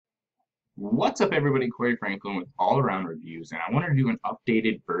What's up, everybody? Corey Franklin with All Around Reviews, and I want to do an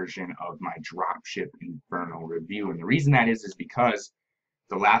updated version of my Dropship Inferno review. And the reason that is because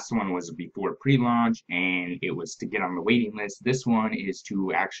the last one was before pre-launch and it was to get on the waiting list. This one is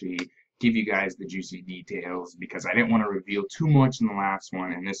to actually give you guys the juicy details because I didn't want to reveal too much in the last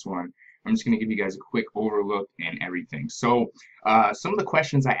one, and this one I'm just going to give you guys a quick overlook and everything. So some of the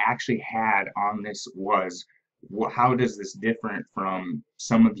questions I actually had on this was, how does this different from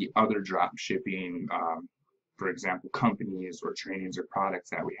some of the other drop shipping, for example, companies or trainings or products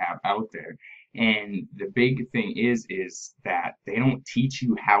that we have out there? And the big thing is that they don't teach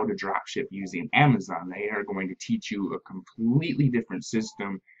you how to drop ship using Amazon. They are going to teach you a completely different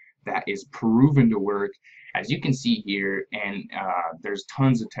system that is proven to work. As you can see here, and there's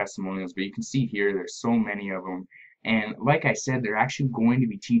tons of testimonials, but you can see here there's so many of them. And like I said, they're actually going to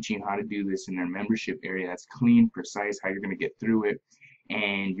be teaching how to do this in their membership area. That's clean, precise, how you're going to get through it.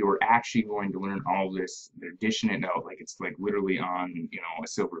 And you're actually going to learn all this. They're dishing it out like it's like literally on, a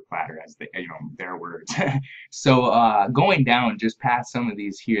silver platter, as they, their words. So going down just past some of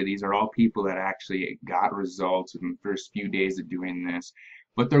these here, these are all people that actually got results in the first few days of doing this.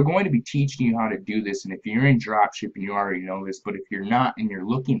 But they're going to be teaching you how to do this. And if you're in drop shipping, you already know this. But if you're not and you're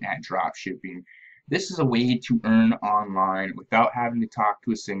looking at drop shipping, this is a way to earn online without having to talk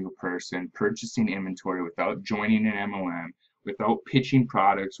to a single person, purchasing inventory without joining an MLM, without pitching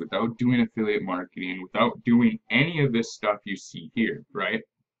products, without doing affiliate marketing, without doing any of this stuff you see here, right?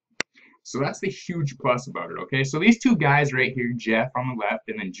 So that's the huge plus about it, okay? So these two guys right here, Jeff on the left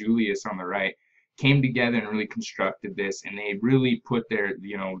and then Julius on the right, came together and really constructed this, and they really put their,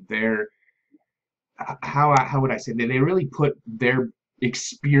 how would I say, they really put their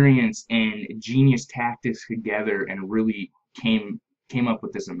experience and genius tactics together and really came up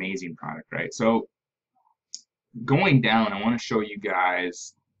with this amazing product, right? So going down, I want to show you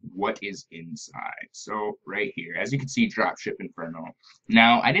guys what is inside. So right here, as you can see, Dropship Inferno.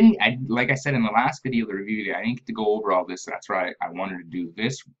 Now like I said in the last video, the review video, I didn't get to go over all this. So that's why I wanted to do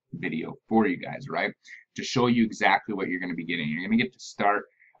this video for you guys, right? To show you exactly what you're going to be getting. You're going to get to start,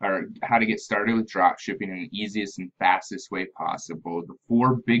 or how to get started with drop shipping in the easiest and fastest way possible, the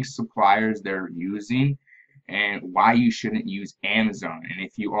 4 big suppliers they're using, and why you shouldn't use Amazon, and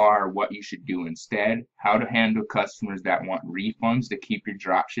if you are, what you should do instead, how to handle customers that want refunds to keep your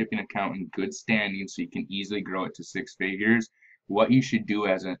drop shipping account in good standing so you can easily grow it to 6 figures, what you should do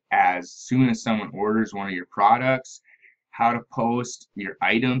as soon as someone orders one of your products, how to post your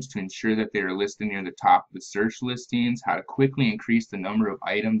items to ensure that they're listed near the top of the search listings, how to quickly increase the number of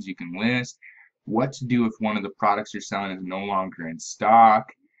items you can list, what to do if one of the products you're selling is no longer in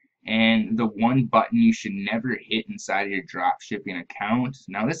stock, and the one button you should never hit inside of your drop shipping account.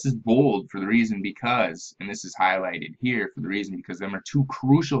 Now this is bold for the reason because, and this is highlighted here for the reason because them are 2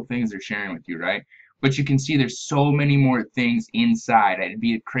 crucial things they're sharing with you, right? But you can see there's so many more things inside. It'd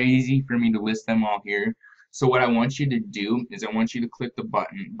be crazy for me to list them all here. So what I want you to do is I want you to click the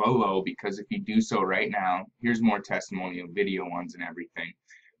button below, because if you do so right now, here's more testimonial video ones and everything.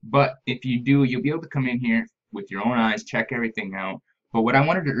 But if you do, you'll be able to come in here with your own eyes, check everything out. But what I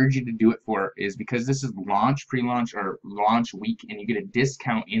wanted to urge you to do it for is because this is launch, pre-launch, or launch week, and you get a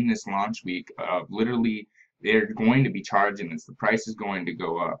discount in this launch week. Literally, they're going to be charging this. The price is going to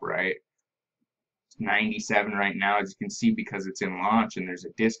go up, right? It's $97 right now, as you can see, because it's in launch, and there's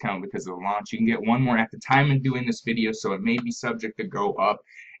a discount because of the launch. You can get one more at the time of doing this video, so it may be subject to go up.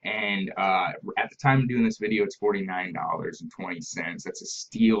 And at the time of doing this video, it's $49.20. That's a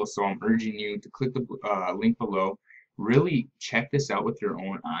steal. So I'm urging you to click the link below. Really check this out with your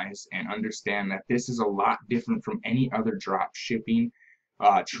own eyes and understand that this is a lot different from any other drop shipping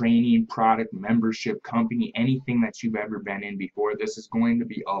training, product, membership, company, anything that you've ever been in before. This is going to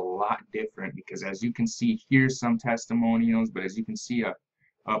be a lot different because, as you can see, here's some testimonials, but as you can see up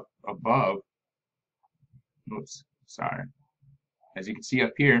above, oops, sorry, as you can see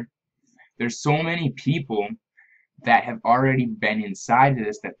up here, there's so many people that have already been inside of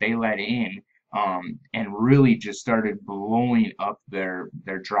this that they let in, and really just started blowing up their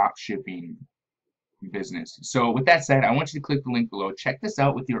drop shipping business. So with that said, I want you to click the link below, check this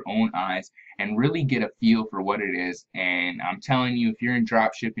out with your own eyes, and really get a feel for what it is. And I'm telling you, if you're in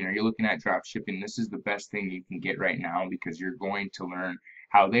drop shipping or you're looking at drop shipping, this is the best thing you can get right now, because you're going to learn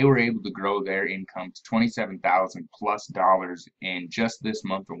how they were able to grow their income to $27,000+ in just this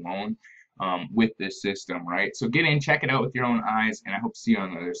month alone with this system, right? So get in, check it out with your own eyes, and I hope to see you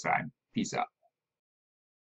on the other side. Peace out.